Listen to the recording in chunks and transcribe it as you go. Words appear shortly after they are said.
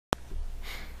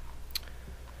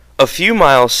A few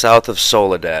miles south of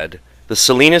Soledad, the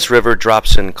Salinas River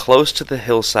drops in close to the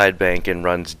hillside bank and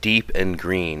runs deep and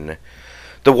green.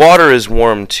 The water is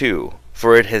warm too,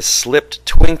 for it has slipped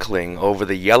twinkling over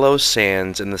the yellow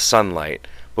sands in the sunlight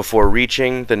before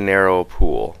reaching the narrow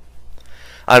pool.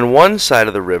 On one side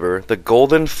of the river, the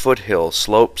golden foothill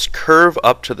slopes curve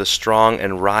up to the strong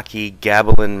and rocky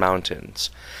Gabilan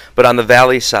Mountains, but on the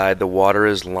valley side the water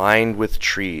is lined with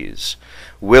trees,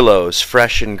 willows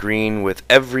fresh and green with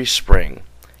every spring,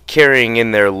 carrying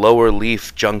in their lower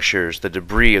leaf junctures the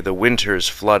debris of the winter's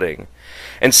flooding,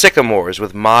 and sycamores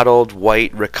with mottled,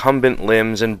 white, recumbent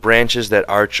limbs and branches that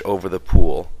arch over the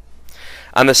pool.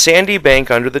 On the sandy bank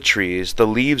under the trees, the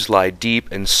leaves lie deep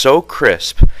and so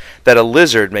crisp that a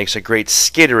lizard makes a great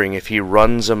skittering if he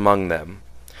runs among them.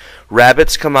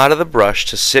 Rabbits come out of the brush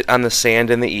to sit on the sand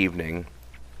in the evening,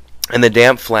 and the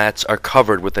damp flats are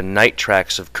covered with the night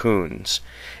tracks of coons,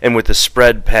 and with the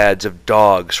spread pads of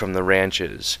dogs from the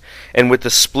ranches, and with the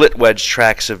split-wedge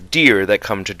tracks of deer that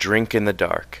come to drink in the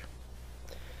dark.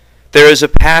 There is a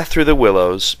path through the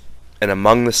willows and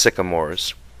among the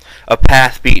sycamores, a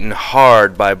path beaten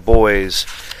hard by boys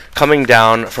coming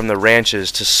down from the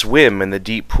ranches to swim in the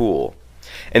deep pool,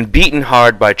 and beaten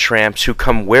hard by tramps who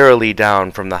come warily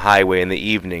down from the highway in the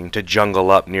evening to jungle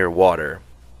up near water.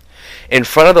 In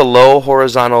front of the low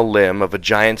horizontal limb of a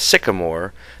giant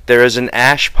sycamore there is an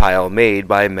ash pile made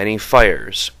by many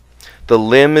fires. The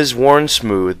limb is worn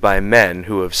smooth by men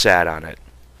who have sat on it.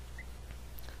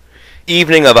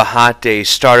 Evening of a hot day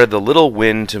started the little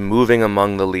wind to moving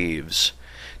among the leaves.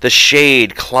 The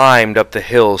shade climbed up the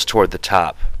hills toward the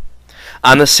top.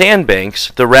 On the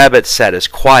sandbanks the rabbits sat as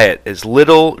quiet as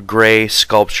little gray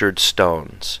sculptured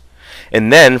stones.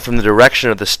 And then from the direction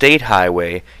of the state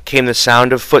highway came the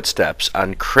sound of footsteps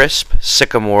on crisp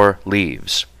sycamore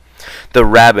leaves. The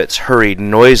rabbits hurried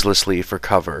noiselessly for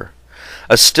cover.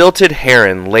 A stilted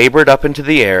heron labored up into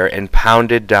the air and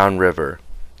pounded downriver.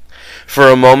 For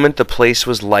a moment the place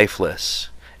was lifeless,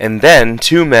 and then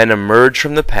two men emerged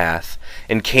from the path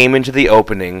and came into the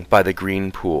opening by the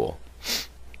green pool.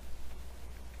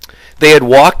 They had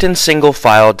walked in single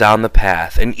file down the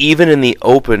path, and even in the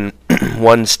open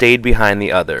one stayed behind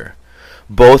the other.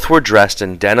 Both were dressed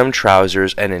in denim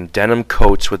trousers and in denim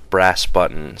coats with brass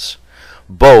buttons.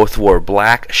 Both wore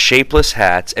black, shapeless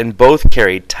hats, and both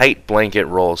carried tight blanket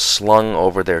rolls slung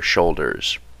over their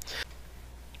shoulders.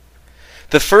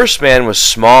 The first man was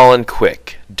small and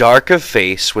quick, dark of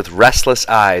face, with restless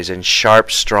eyes and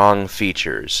sharp, strong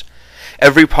features.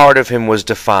 Every part of him was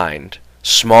defined: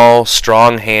 small,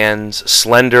 strong hands,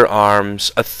 slender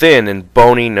arms, a thin and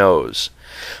bony nose.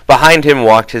 Behind him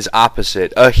walked his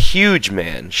opposite, a huge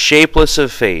man, shapeless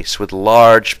of face, with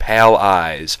large, pale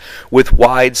eyes, with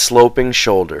wide, sloping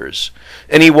shoulders.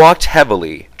 And he walked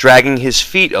heavily, dragging his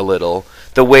feet a little,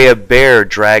 the way a bear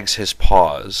drags his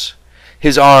paws.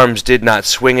 His arms did not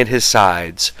swing at his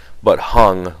sides, but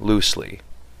hung loosely.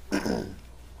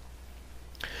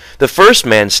 The first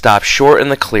man stopped short in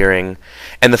the clearing,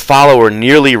 and the follower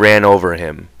nearly ran over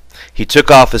him. He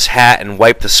took off his hat and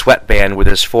wiped the sweatband with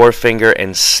his forefinger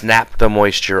and snapped the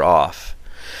moisture off.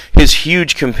 His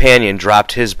huge companion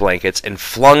dropped his blankets and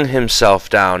flung himself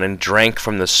down and drank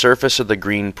from the surface of the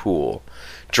green pool,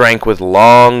 drank with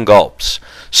long gulps,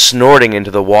 snorting into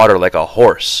the water like a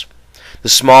horse. The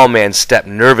small man stepped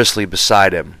nervously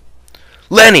beside him.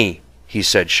 "Lenny," he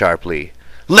said sharply.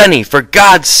 "Lenny, for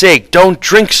God's sake, don't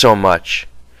drink so much."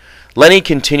 Lenny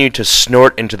continued to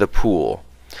snort into the pool.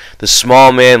 The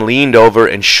small man leaned over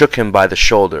and shook him by the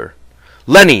shoulder.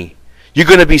 "Lenny, you're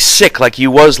going to be sick like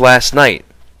you was last night."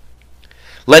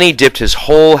 Lenny dipped his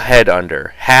whole head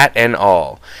under, hat and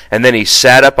all, and then he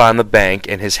sat up on the bank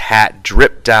and his hat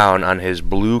dripped down on his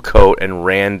blue coat and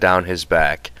ran down his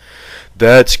back.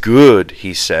 "That's good,"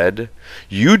 he said.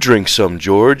 "You drink some,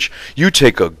 George. You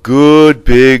take a good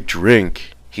big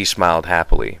drink." He smiled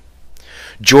happily.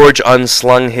 George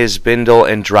unslung his bindle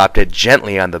and dropped it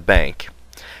gently on the bank.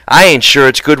 "I ain't sure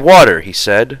it's good water," he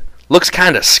said. "Looks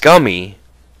kinda scummy."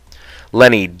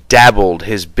 Lenny dabbled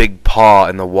his big paw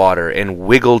in the water and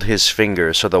wiggled his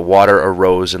fingers so the water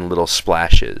arose in little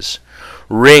splashes.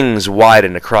 Rings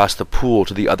widened across the pool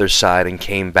to the other side and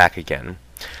came back again.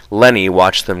 Lenny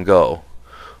watched them go.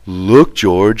 "Look,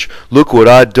 George, look what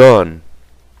I done."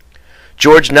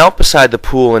 George knelt beside the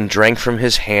pool and drank from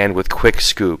his hand with quick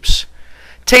scoops.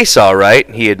 "Tastes all right,"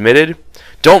 he admitted.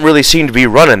 "Don't really seem to be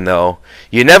running, though.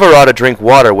 You never ought to drink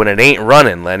water when it ain't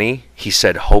running, Lenny," he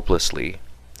said hopelessly.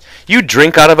 "You'd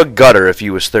drink out of a gutter if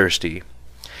you was thirsty."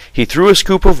 He threw a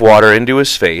scoop of water into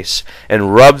his face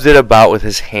and rubbed it about with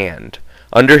his hand,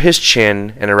 under his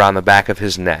chin and around the back of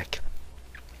his neck.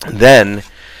 Then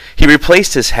He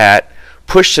replaced his hat,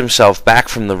 pushed himself back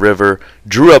from the river,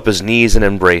 drew up his knees, and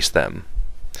embraced them.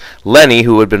 Lenny,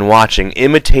 who had been watching,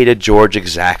 imitated George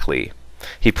exactly.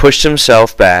 He pushed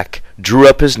himself back, drew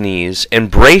up his knees,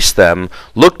 embraced them,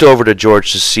 looked over to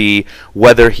George to see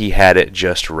whether he had it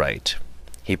just right.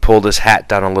 He pulled his hat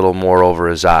down a little more over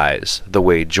his eyes, the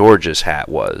way George's hat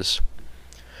was.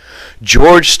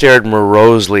 George stared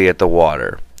morosely at the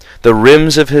water. The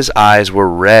rims of his eyes were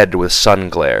red with sun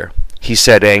glare. He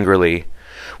said angrily,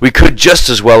 "We could just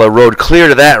as well have rode clear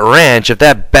to that ranch if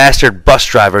that bastard bus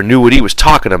driver knew what he was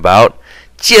talking about.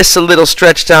 Just a little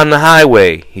stretch down the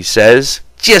highway," he says.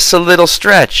 Just a little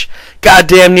stretch.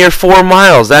 Goddamn near 4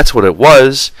 miles, that's what it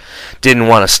was. Didn't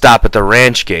want to stop at the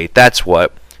ranch gate, that's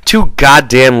what. Too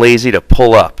goddamn lazy to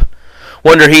pull up.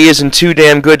 Wonder he isn't too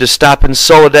damn good to stop in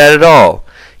Soledad at all.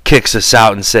 Kicks us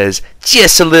out and says,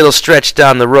 just a little stretch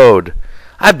down the road.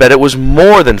 I bet it was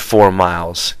more than 4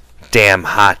 miles. Damn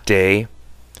hot day.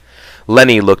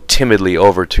 Lenny looked timidly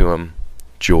over to him.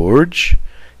 George?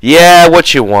 Yeah,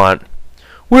 what you want?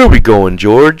 Where are we going,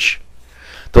 George?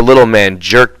 The little man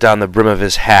jerked down the brim of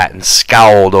his hat and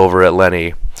scowled over at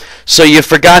Lenny. So you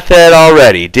forgot that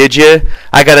already, did you?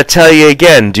 I gotta tell you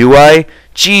again, do I?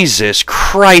 Jesus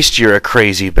Christ, you're a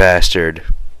crazy bastard.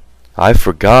 I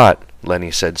forgot,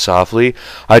 Lenny said softly.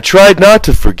 I tried not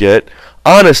to forget.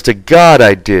 Honest to God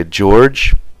I did,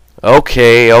 George.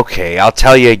 Okay, I'll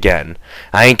tell you again.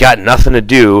 I ain't got nothing to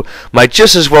do. Might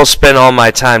just as well spend all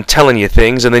my time telling you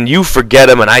things, and then you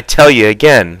forget 'em and I tell you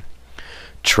again.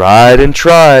 Tried and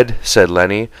tried, said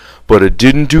Lenny, but it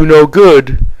didn't do no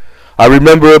good. I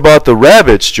remember about the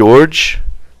rabbits, George.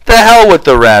 The hell with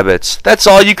the rabbits. That's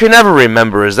all you can ever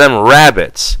remember is them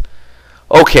rabbits.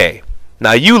 Okay,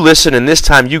 now you listen, and this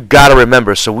time you gotta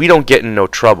remember so we don't get in no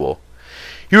trouble.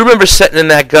 You remember sitting in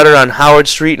that gutter on Howard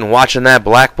Street and watching that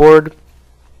blackboard?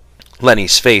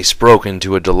 Lenny's face broke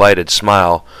into a delighted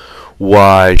smile.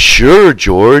 Why, sure,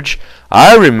 George.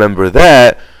 I remember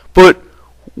that, but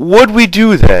what'd we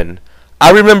do then?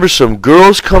 I remember some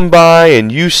girls come by and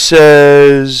you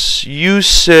say,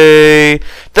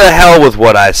 the hell with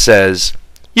what I says.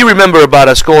 You remember about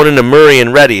us going into Murray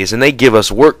and Reddy's and they give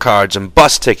us work cards and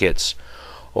bus tickets.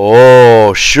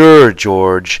 Oh, sure,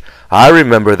 George. I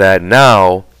remember that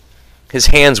now. His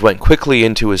hands went quickly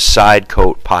into his side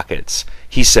coat pockets.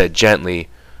 He said gently,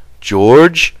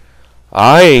 George,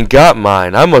 I ain't got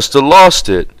mine. I must have lost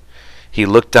it. He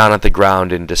looked down at the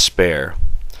ground in despair.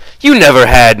 You never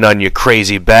had none, you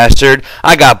crazy bastard.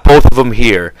 I got both of 'em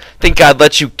here. Think I'd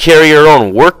let you carry your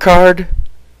own work card?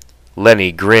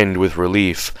 Lenny grinned with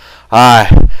relief. I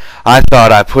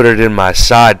thought I put it in my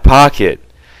side pocket.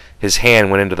 His hand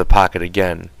went into the pocket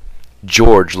again.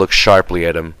 George looked sharply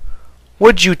at him.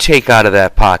 What'd you take out of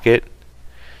that pocket?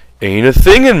 Ain't a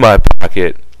thing in my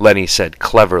pocket, Lenny said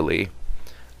cleverly.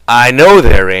 I know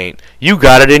there ain't. You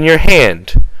got it in your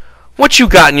hand. What you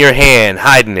got in your hand,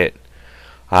 hiding it?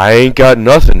 I ain't got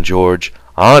nothing, George.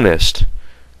 Honest.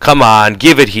 Come on,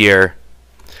 give it here.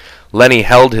 Lenny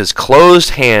held his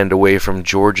closed hand away from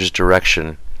George's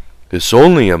direction. It's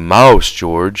only a mouse,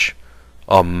 George.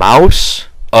 A mouse?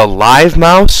 A live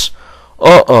mouse?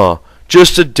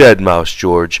 Just a dead mouse,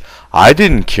 George. I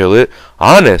didn't kill it.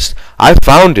 Honest, I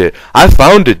found it. I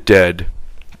found it dead.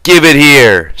 Give it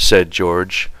here, said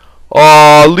George.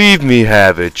 Aw, leave me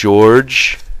have it,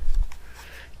 George.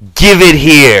 Give it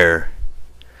here.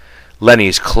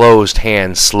 Lenny's closed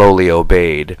hand slowly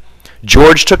obeyed.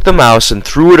 George took the mouse and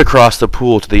threw it across the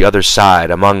pool to the other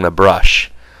side, among the brush.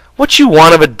 What you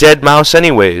want of a dead mouse,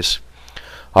 anyways?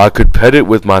 I could pet it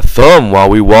with my thumb while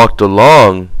we walked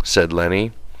along, said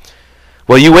Lenny.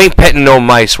 Well, you ain't petting no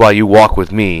mice while you walk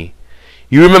with me.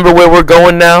 You remember where we're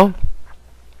going now?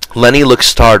 Lenny looked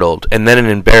startled, and then in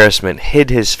embarrassment hid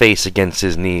his face against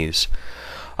his knees.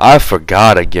 I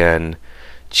forgot again.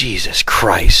 Jesus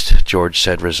Christ, George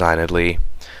said resignedly.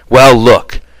 Well,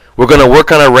 look, we're going to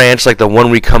work on a ranch like the one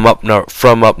we come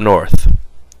from up north.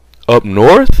 Up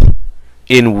north?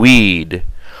 In Weed.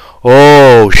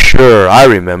 Oh, sure, I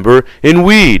remember. In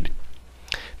Weed.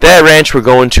 That ranch we're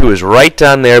going to is right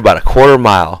down there about a 1/4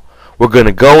 mile. We're going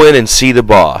to go in and see the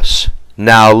boss.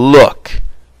 Now look,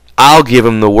 I'll give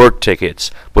him the work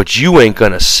tickets, but you ain't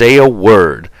going to say a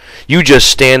word. You just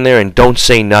stand there and don't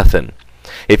say nothing.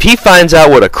 If he finds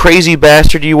out what a crazy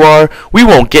bastard you are, we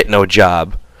won't get no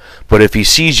job. But if he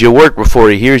sees you work before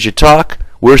he hears you talk,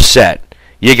 we're set.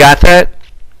 You got that?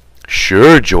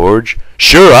 Sure, George.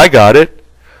 Sure, I got it.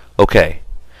 Okay.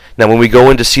 Now when we go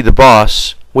in to see the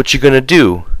boss, what you gonna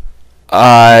do?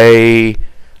 Lenny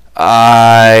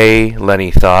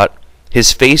thought.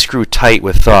 His face grew tight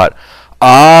with thought.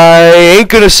 I ain't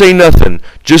gonna say nothing.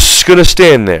 Just gonna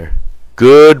stand there.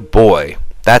 Good boy.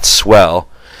 That's swell.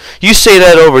 You say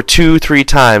that over 2-3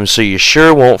 times so you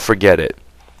sure won't forget it.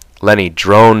 Lenny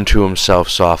droned to himself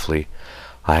softly.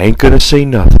 I ain't gonna say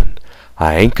nothing.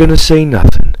 I ain't gonna say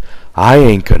nothing. I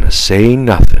ain't gonna say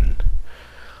nothing.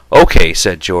 Okay,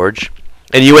 said George.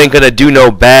 And you ain't gonna do no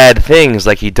bad things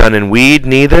like he done in Weed,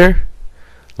 neither?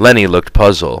 Lenny looked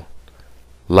puzzled.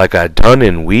 Like I done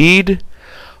in Weed?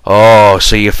 Oh,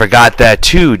 so you forgot that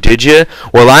too, did you?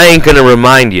 Well, I ain't gonna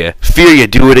remind you. Fear you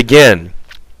do it again.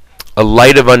 A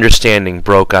light of understanding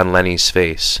broke on Lenny's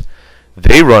face.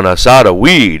 They run us out of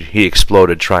Weed, he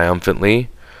exploded triumphantly.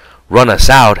 Run us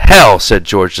out? Hell, said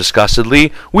George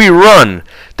disgustedly. We run.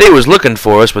 They was looking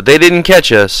for us, but they didn't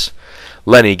catch us.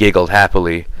 Lenny giggled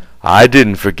happily. I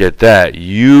didn't forget that.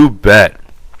 You bet.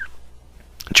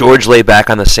 George lay back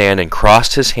on the sand and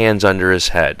crossed his hands under his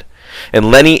head,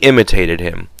 and Lenny imitated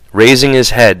him, raising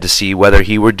his head to see whether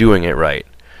he were doing it right.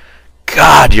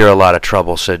 God, you're a lot of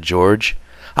trouble, said George.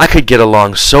 I could get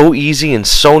along so easy and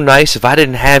so nice if I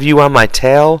didn't have you on my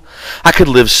tail. I could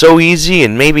live so easy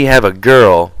and maybe have a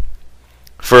girl.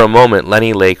 For a moment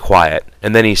Lenny lay quiet,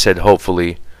 and then he said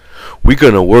hopefully, We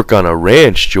gonna work on a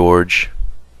ranch, George.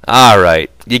 All right,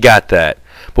 you got that.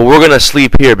 But we're gonna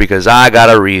sleep here because I got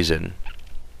a reason.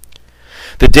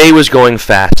 The day was going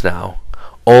fast now.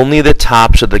 Only the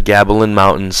tops of the Gabilan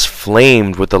Mountains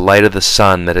flamed with the light of the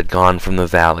sun that had gone from the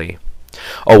valley.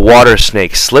 A water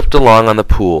snake slipped along on the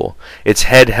pool, its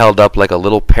head held up like a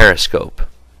little periscope.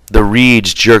 The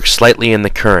reeds jerked slightly in the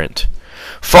current.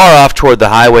 Far off toward the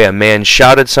highway a man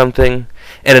shouted something,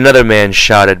 and another man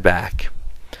shouted back.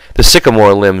 The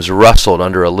sycamore limbs rustled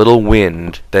under a little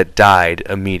wind that died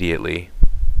immediately.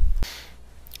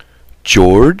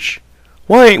 George,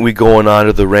 why ain't we going on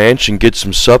to the ranch and get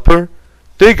some supper?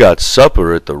 They got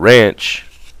supper at the ranch.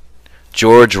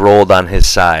 George rolled on his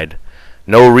side.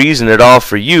 No reason at all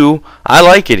for you. I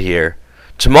like it here.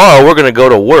 Tomorrow we're going to go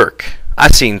to work. I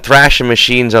seen thrashing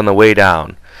machines on the way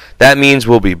down. That means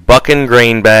we'll be bucking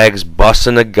grain bags,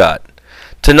 busting a gut.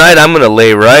 Tonight I'm going to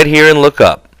lay right here and look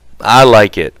up. I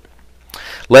like it.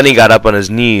 Lenny got up on his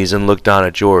knees and looked down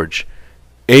at George.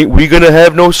 Ain't we going to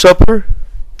have no supper?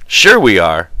 Sure we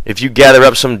are, if you gather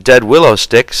up some dead willow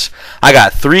sticks. I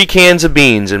got 3 cans of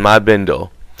beans in my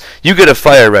bindle. You get a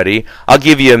fire ready. I'll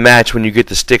give you a match when you get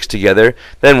the sticks together.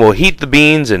 Then we'll heat the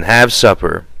beans and have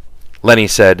supper. Lenny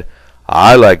said,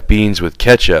 I like beans with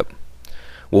ketchup.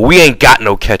 Well, we ain't got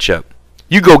no ketchup.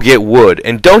 You go get wood,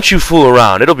 and don't you fool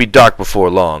around. It'll be dark before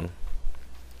long.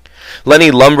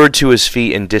 Lenny lumbered to his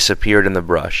feet and disappeared in the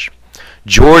brush.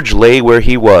 George lay where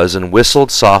he was and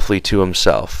whistled softly to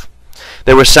himself.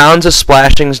 There were sounds of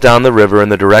splashings down the river in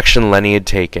the direction Lenny had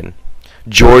taken.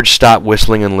 George stopped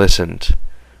whistling and listened.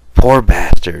 Poor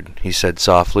bastard, he said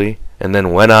softly, and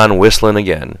then went on whistling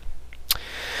again.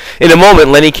 In a moment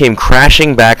Lenny came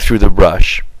crashing back through the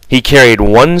brush. He carried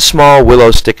one small willow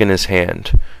stick in his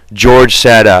hand. George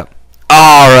sat up.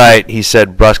 All right, he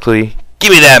said brusquely.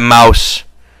 Give me that mouse.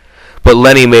 But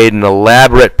Lenny made an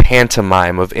elaborate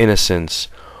pantomime of innocence.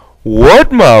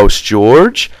 What mouse,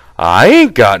 George? I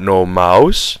ain't got no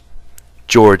mouse.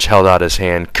 George held out his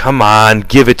hand. Come on,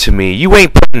 give it to me. You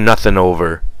ain't putting nothing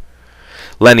over.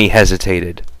 Lenny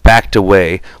hesitated, backed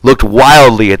away, looked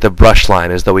wildly at the brush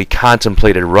line as though he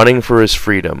contemplated running for his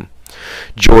freedom.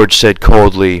 George said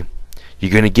coldly, You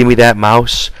gonna give me that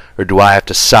mouse, or do I have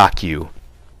to sock you?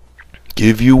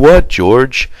 Give you what,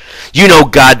 George? You know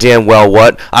goddamn well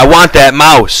what. I want that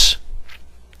mouse.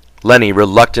 Lenny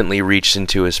reluctantly reached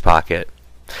into his pocket.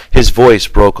 His voice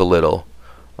broke a little.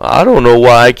 I don't know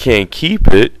why I can't keep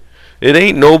it. It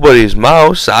ain't nobody's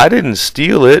mouse. I didn't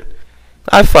steal it.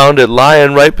 I found it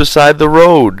lying right beside the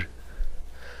road.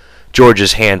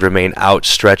 George's hand remained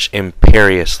outstretched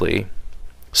imperiously.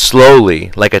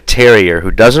 Slowly, like a terrier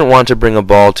who doesn't want to bring a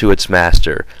ball to its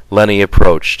master, Lenny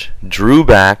approached, drew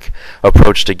back,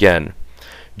 approached again.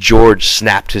 George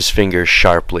snapped his fingers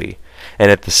sharply,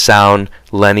 and at the sound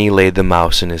Lenny laid the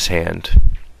mouse in his hand.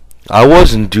 I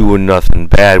wasn't doing nothing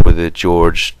bad with it,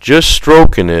 George, just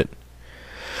stroking it.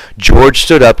 George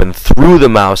stood up and threw the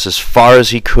mouse as far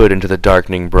as he could into the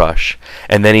darkening brush,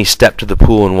 and then he stepped to the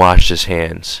pool and washed his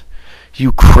hands.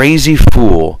 You crazy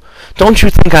fool! Don't you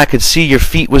think I could see your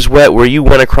feet was wet where you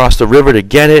went across the river to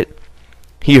get it?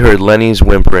 He heard Lenny's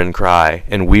whimper cry,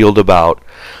 and wheeled about,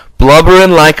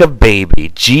 blubbering like a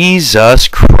baby. Jesus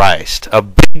Christ! A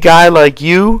big guy like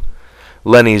you?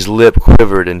 Lenny's lip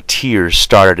quivered and tears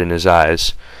started in his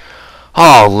eyes.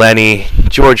 Oh, Lenny,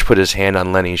 George put his hand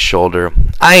on Lenny's shoulder.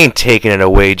 I ain't taking it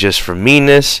away just for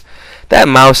meanness. That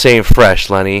mouse ain't fresh,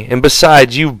 Lenny, and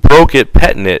besides, you broke it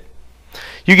petting it.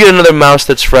 You get another mouse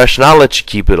that's fresh, and I'll let you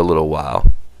keep it a little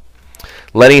while."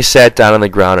 Lenny sat down on the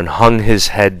ground and hung his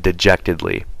head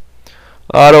dejectedly.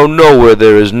 "I don't know where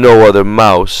there is no other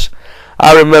mouse.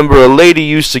 I remember a lady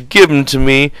used to give 'em to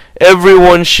me, every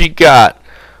one she got.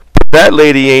 But that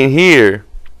lady ain't here."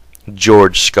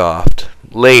 George scoffed.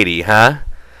 "Lady, huh?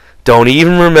 Don't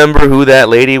even remember who that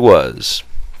lady was.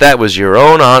 That was your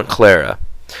own Aunt Clara.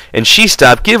 And she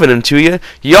stopped giving 'em to you.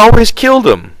 You always killed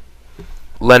 'em."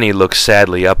 Lenny looked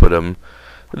sadly up at him.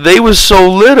 "They was so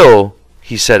little,"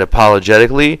 he said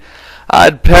apologetically.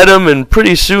 "I'd pet 'em, and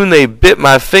pretty soon they bit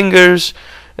my fingers,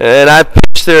 and I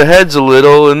pinched their heads a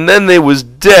little, and then they was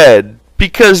dead,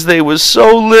 because they was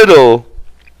so little."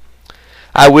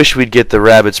 "I wish we'd get the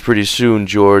rabbits pretty soon,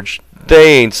 George.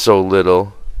 They ain't so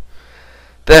little."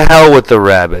 "The hell with the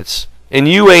rabbits. And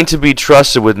you ain't to be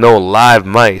trusted with no live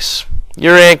mice.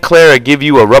 Your Aunt Clara give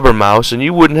you a rubber mouse, and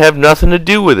you wouldn't have nothing to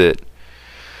do with it."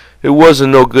 "It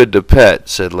wasn't no good to pet,"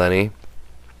 said Lenny.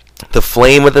 The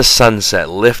flame of the sunset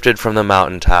lifted from the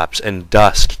mountain tops, and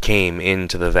dusk came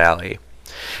into the valley,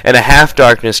 and a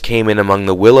half-darkness came in among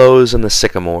the willows and the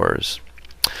sycamores.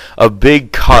 A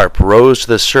big carp rose to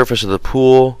the surface of the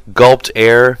pool, gulped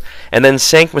air, and then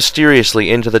sank mysteriously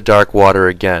into the dark water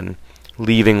again,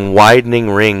 leaving widening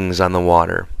rings on the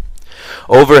water.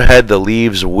 Overhead the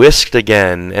leaves whisked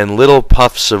again, and little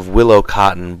puffs of willow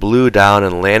cotton blew down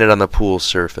and landed on the pool's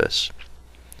surface.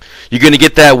 "You going to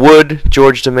get that wood?"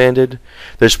 George demanded.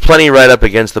 "There's plenty right up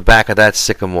against the back of that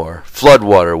sycamore.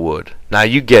 Floodwater wood. Now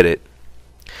you get it."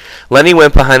 Lenny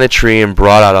went behind the tree and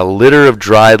brought out a litter of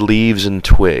dried leaves and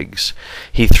twigs.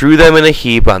 He threw them in a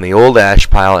heap on the old ash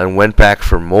pile and went back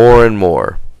for more and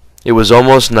more. It was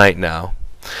almost night now.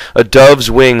 A dove's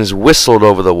wings whistled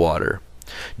over the water.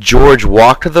 George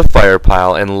walked to the fire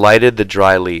pile and lighted the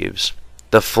dry leaves.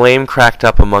 The flame cracked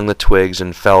up among the twigs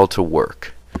and fell to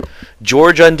work.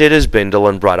 George undid his bindle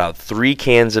and brought out 3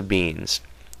 cans of beans.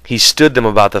 He stood them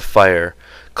about the fire,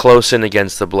 close in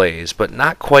against the blaze, but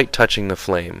not quite touching the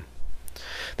flame.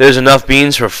 "There's enough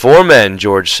beans for 4 men,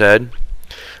 George said.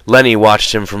 Lenny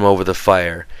watched him from over the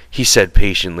fire. He said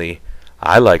patiently,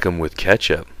 "I like 'em with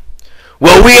ketchup."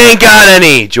 "Well, we ain't got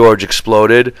any!" George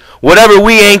exploded. "Whatever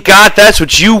we ain't got, that's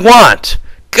what you want!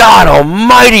 God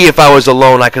almighty, if I was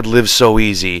alone I could live so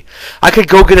easy. I could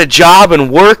go get a job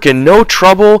and work and no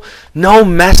trouble, no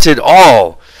mess at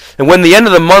all. And when the end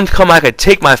of the month come, I could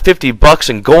take my $50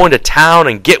 and go into town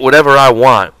and get whatever I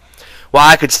want.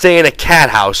 Why, I could stay in a cat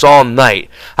house all night.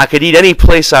 I could eat any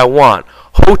place I want,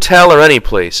 hotel or any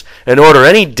place, and order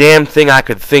any damn thing I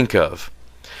could think of.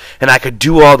 And I could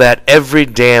do all that every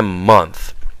damn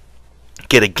month.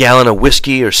 Get a gallon of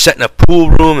whiskey, or sit in a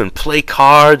pool room and play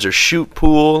cards or shoot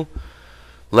pool."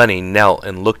 Lenny knelt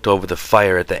and looked over the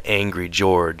fire at the angry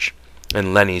George,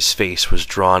 and Lenny's face was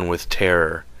drawn with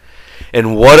terror.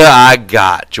 "And what've I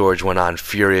got?" George went on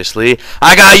furiously.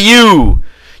 "I got you!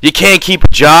 You can't keep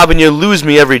a job, and you lose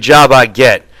me every job I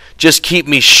get. Just keep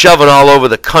me shoving all over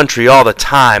the country all the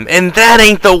time. And that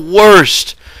ain't the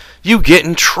worst. You get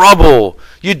in trouble.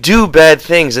 You do bad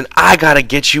things, and I gotta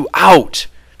get you out."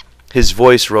 His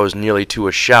voice rose nearly to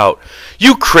a shout.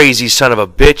 "You crazy son of a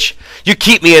bitch! You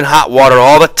keep me in hot water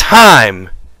all the time!"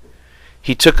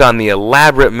 He took on the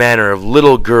elaborate manner of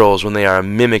little girls when they are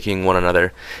mimicking one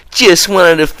another. "Just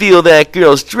wanted to feel that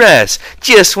girl's dress.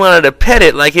 Just wanted to pet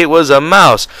it like it was a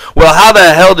mouse. Well, how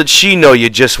the hell did she know you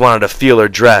just wanted to feel her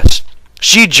dress?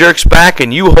 She jerks back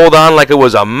and you hold on like it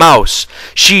was a mouse.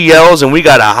 She yells and we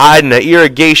gotta hide in an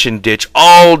irrigation ditch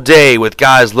all day with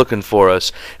guys looking for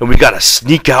us. And we gotta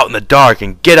sneak out in the dark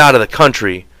and get out of the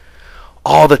country.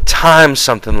 All the time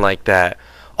something like that.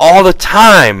 All the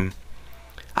time.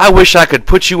 I wish I could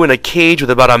put you in a cage with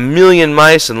about 1,000,000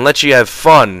 mice and let you have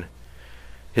fun."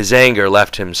 His anger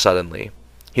left him suddenly.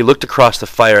 He looked across the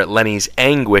fire at Lenny's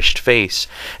anguished face,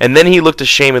 and then he looked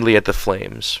ashamedly at the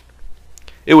flames.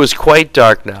 It was quite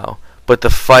dark now, but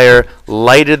the fire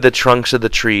lighted the trunks of the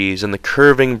trees and the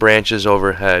curving branches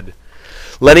overhead.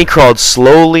 Lenny crawled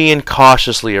slowly and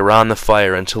cautiously around the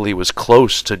fire until he was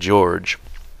close to George.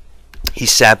 He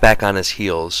sat back on his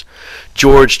heels.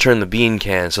 George turned the bean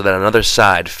can so that another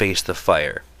side faced the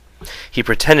fire. He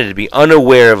pretended to be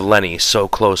unaware of Lenny so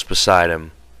close beside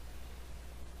him.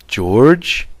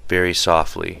 "George?" very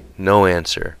softly. No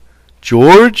answer.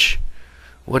 "George?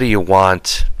 What do you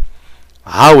want?"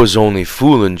 "I was only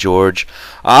fooling, George.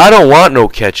 I don't want no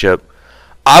ketchup.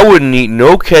 I wouldn't eat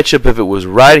no ketchup if it was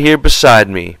right here beside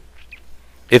me.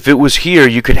 If it was here,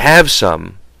 you could have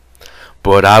some.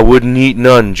 But I wouldn't eat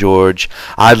none, George.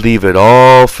 I'd leave it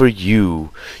all for you.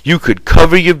 You could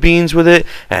cover your beans with it,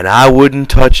 and I wouldn't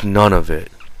touch none of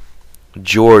it."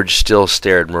 George still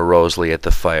stared morosely at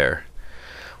the fire.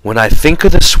 "When I think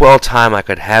of the swell time I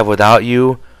could have without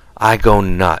you, I go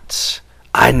nuts.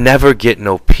 I never get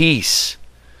no peace."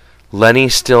 Lenny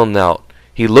still knelt.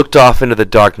 He looked off into the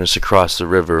darkness across the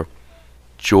river.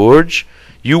 "George,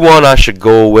 you want I should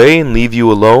go away and leave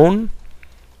you alone?"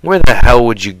 "Where the hell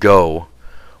would you go?"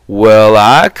 "Well,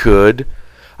 I could.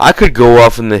 I could go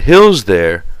off in the hills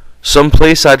there. Some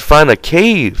place I'd find a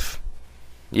cave."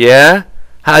 "Yeah?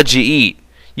 How'd you eat?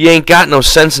 You ain't got no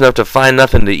sense enough to find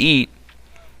nothing to eat."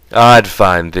 "I'd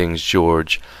find things,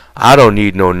 George. I don't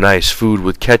need no nice food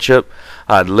with ketchup.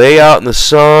 I'd lay out in the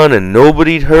sun and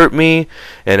nobody'd hurt me,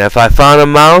 and if I found a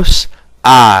mouse,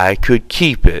 I could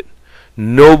keep it.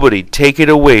 Nobody'd take it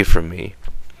away from me."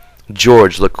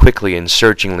 George looked quickly and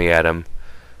searchingly at him.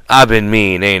 "I been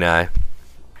mean, ain't I?"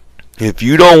 "If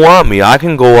you don't want me, I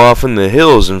can go off in the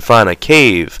hills and find a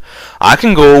cave. I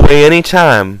can go away any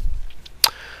time."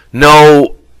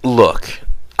 "No, look,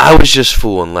 I was just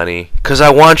fooling, Lenny, 'cause I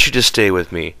want you to stay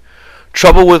with me.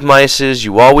 Trouble with mice is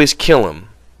you always kill 'em."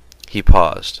 He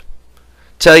paused.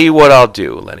 "Tell you what I'll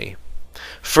do, Lenny.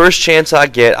 First chance I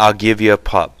get, I'll give you a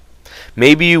pup.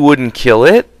 Maybe you wouldn't kill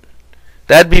it?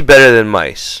 That'd be better than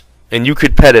mice, and you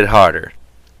could pet it harder."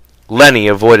 Lenny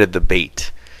avoided the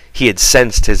bait. He had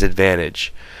sensed his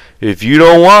advantage. "If you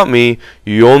don't want me,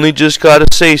 you only just gotta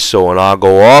say so, and I'll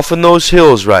go off in those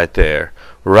hills right there.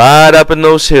 Right up in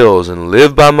those hills and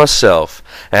live by myself,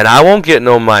 and I won't get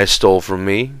no mice stole from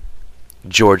me."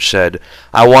 George said,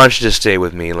 "I want you to stay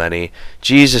with me, Lenny.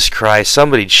 Jesus Christ,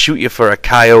 somebody'd shoot you for a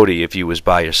coyote if you was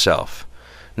by yourself.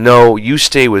 No, you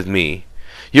stay with me.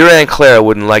 Your Aunt Clara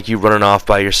wouldn't like you running off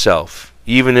by yourself,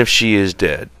 even if she is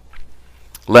dead."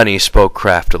 Lenny spoke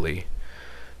craftily.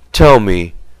 "Tell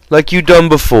me, like you done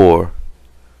before."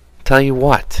 "Tell you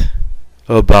what?"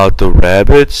 "About the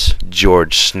rabbits,"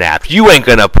 George snapped. "You ain't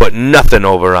gonna put nothing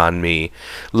over on me."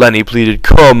 Lenny pleaded,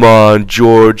 "Come on,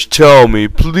 George, tell me,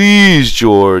 please,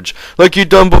 George, like you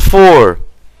done before."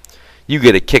 "You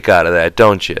get a kick out of that,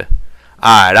 don't you?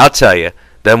 Alright, I'll tell you,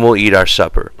 then we'll eat our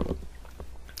supper."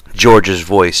 George's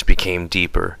voice became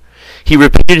deeper. He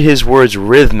repeated his words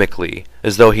rhythmically,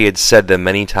 as though he had said them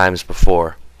many times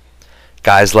before.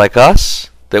 "Guys like us,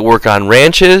 that work on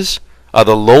ranches, are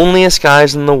the loneliest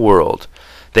guys in the world.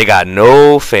 They got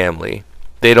no family.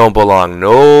 They don't belong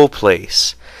no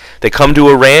place. They come to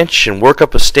a ranch and work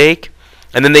up a stake,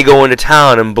 and then they go into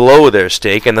town and blow their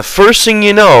stake, and the first thing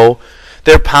you know,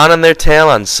 they're pounding their tail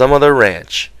on some other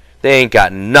ranch. They ain't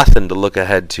got nothing to look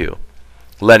ahead to."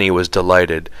 Lenny was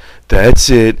delighted. That's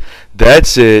it.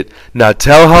 Now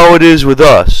tell how it is with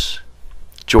us."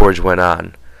 George went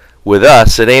on. "With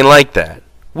us, it ain't like that.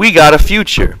 We got a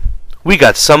future. We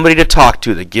got somebody to talk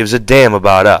to that gives a damn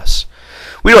about us.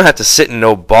 We don't have to sit in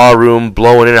no barroom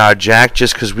blowing in our jack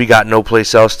just 'cause we got no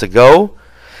place else to go.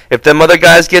 If them other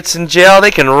guys gets in jail, they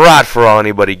can rot for all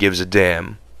anybody gives a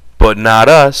damn. But not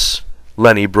us."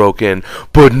 Lenny broke in.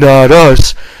 "But not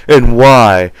us? And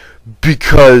why?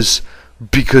 Because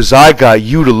I got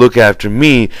you to look after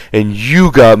me, and you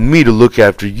got me to look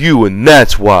after you, and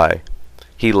that's why."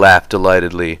 He laughed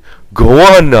delightedly. "Go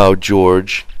on now,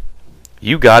 George."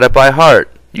 "You got it by heart.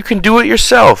 You can do it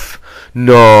yourself."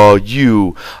 "No,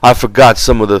 you. I forgot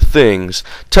some of the things.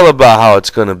 Tell about how it's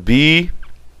gonna be."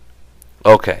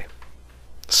 "Okay.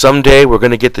 Someday we're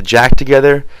gonna get the jack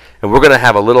together, and we're gonna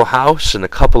have a little house and a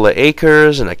couple of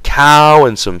acres and a cow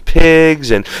and some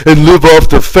pigs and live off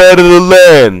the fat of the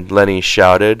land," Lenny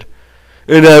shouted.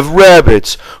 "And have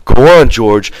rabbits. Go on,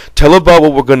 George. Tell about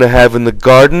what we're going to have in the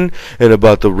garden, and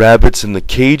about the rabbits in the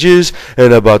cages,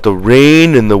 and about the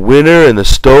rain in the winter and the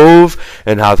stove,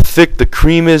 and how thick the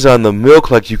cream is on the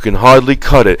milk like you can hardly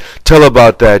cut it. Tell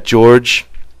about that, George."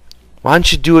 "Why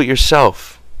don't you do it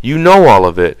yourself? You know all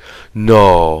of it."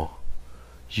 "No,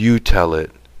 you tell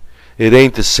it. It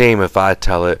ain't the same if I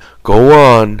tell it. Go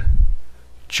on,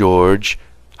 George,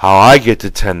 how I get to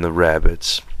tend the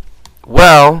rabbits."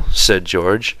 "Well," said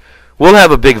George, "we'll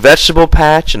have a big vegetable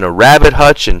patch and a rabbit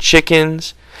hutch and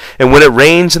chickens, and when it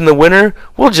rains in the winter,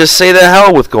 we'll just say the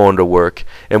hell with going to work,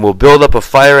 and we'll build up a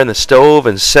fire in the stove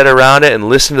and sit around it and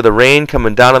listen to the rain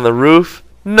coming down on the roof.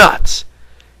 Nuts!"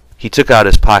 He took out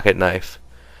his pocket knife.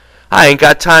 "I ain't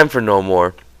got time for no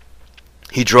more."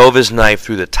 He drove his knife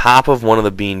through the top of one of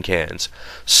the bean cans,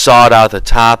 sawed out the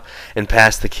top, and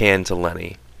passed the can to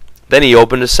Lenny. Then he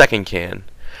opened a second can.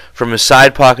 From his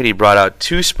side pocket he brought out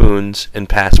 2 spoons and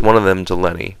passed one of them to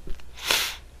Lenny.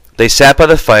 They sat by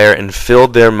the fire and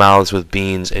filled their mouths with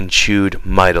beans and chewed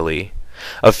mightily.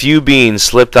 A few beans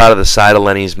slipped out of the side of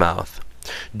Lenny's mouth.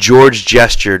 George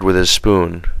gestured with his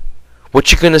spoon.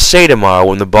 "What you gonna say tomorrow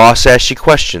when the boss asks you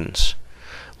questions?"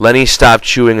 Lenny stopped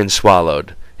chewing and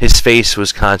swallowed. His face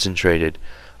was concentrated.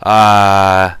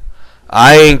 I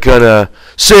ain't gonna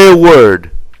say a word.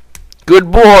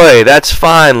 Good boy, that's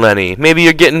fine, Lenny. Maybe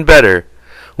you're getting better.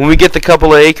 When we get the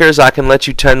couple of acres, I can let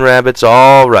you 10 rabbits,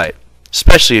 all right.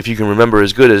 Especially if you can remember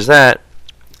as good as that.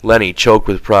 Lenny choked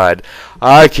with pride.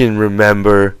 I can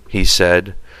remember, he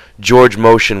said. George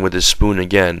motioned with his spoon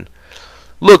again.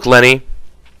 Look, Lenny,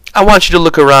 I want you to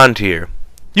look around here.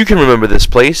 You can remember this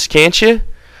place, can't you?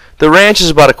 The ranch is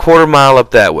about a quarter-mile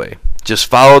up that way. Just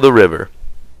follow the river.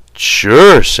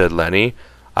 Sure, said Lenny.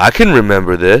 I can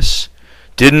remember this.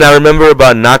 Didn't I remember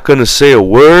about not going to say a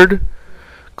word?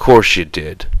 Course you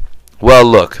did. Well,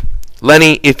 look,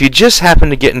 Lenny, if you just happen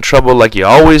to get in trouble like you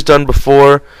always done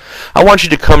before, I want you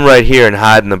to come right here and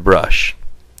hide in the brush.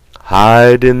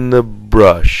 Hide in the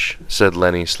brush, said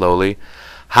Lenny slowly.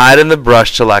 Hide in the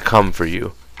brush till I come for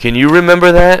you. Can you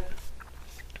remember that?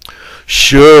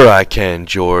 Sure I can,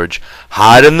 George.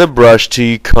 Hide in the brush till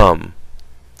you come.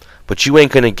 But you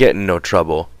ain't gonna get in no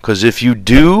trouble, 'cause if you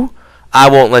do, I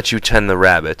won't let you tend the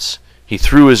rabbits. He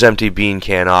threw his empty bean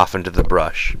can off into the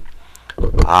brush.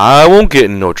 I won't get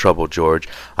in no trouble, George.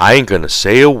 I ain't gonna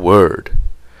say a word.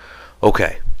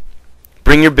 Okay.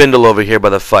 Bring your bindle over here by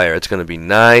the fire. It's gonna be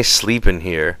nice sleeping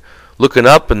here. Looking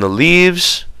up in the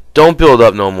leaves. Don't build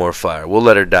up no more fire. We'll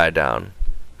let her die down.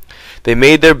 They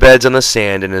made their beds on the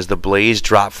sand, and as the blaze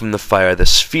dropped from the fire, the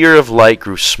sphere of light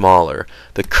grew smaller.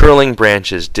 The curling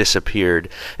branches disappeared,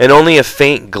 and only a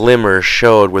faint glimmer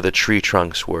showed where the tree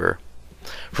trunks were.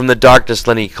 From the darkness,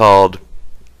 Lenny called,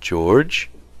 George,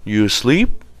 you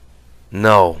asleep?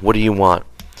 No, what do you want?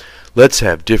 Let's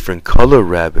have different color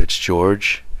rabbits,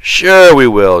 George. Sure we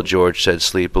will, George said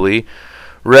sleepily.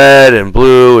 Red and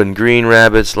blue and green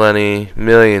rabbits, Lenny,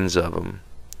 millions of 'em.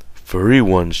 Furry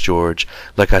ones, George,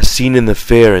 like I seen in the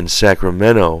fair in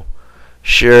Sacramento.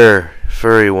 Sure,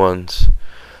 furry ones.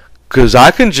 'Cause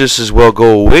I can just as well go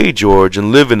away, George,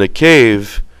 and live in a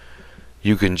cave.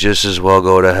 You can just as well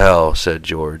go to hell, said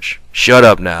George. Shut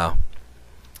up now.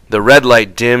 The red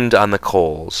light dimmed on the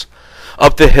coals.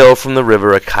 Up the hill from the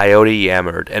river a coyote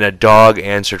yammered, and a dog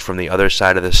answered from the other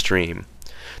side of the stream.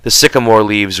 The sycamore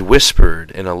leaves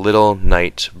whispered in a little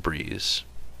night breeze.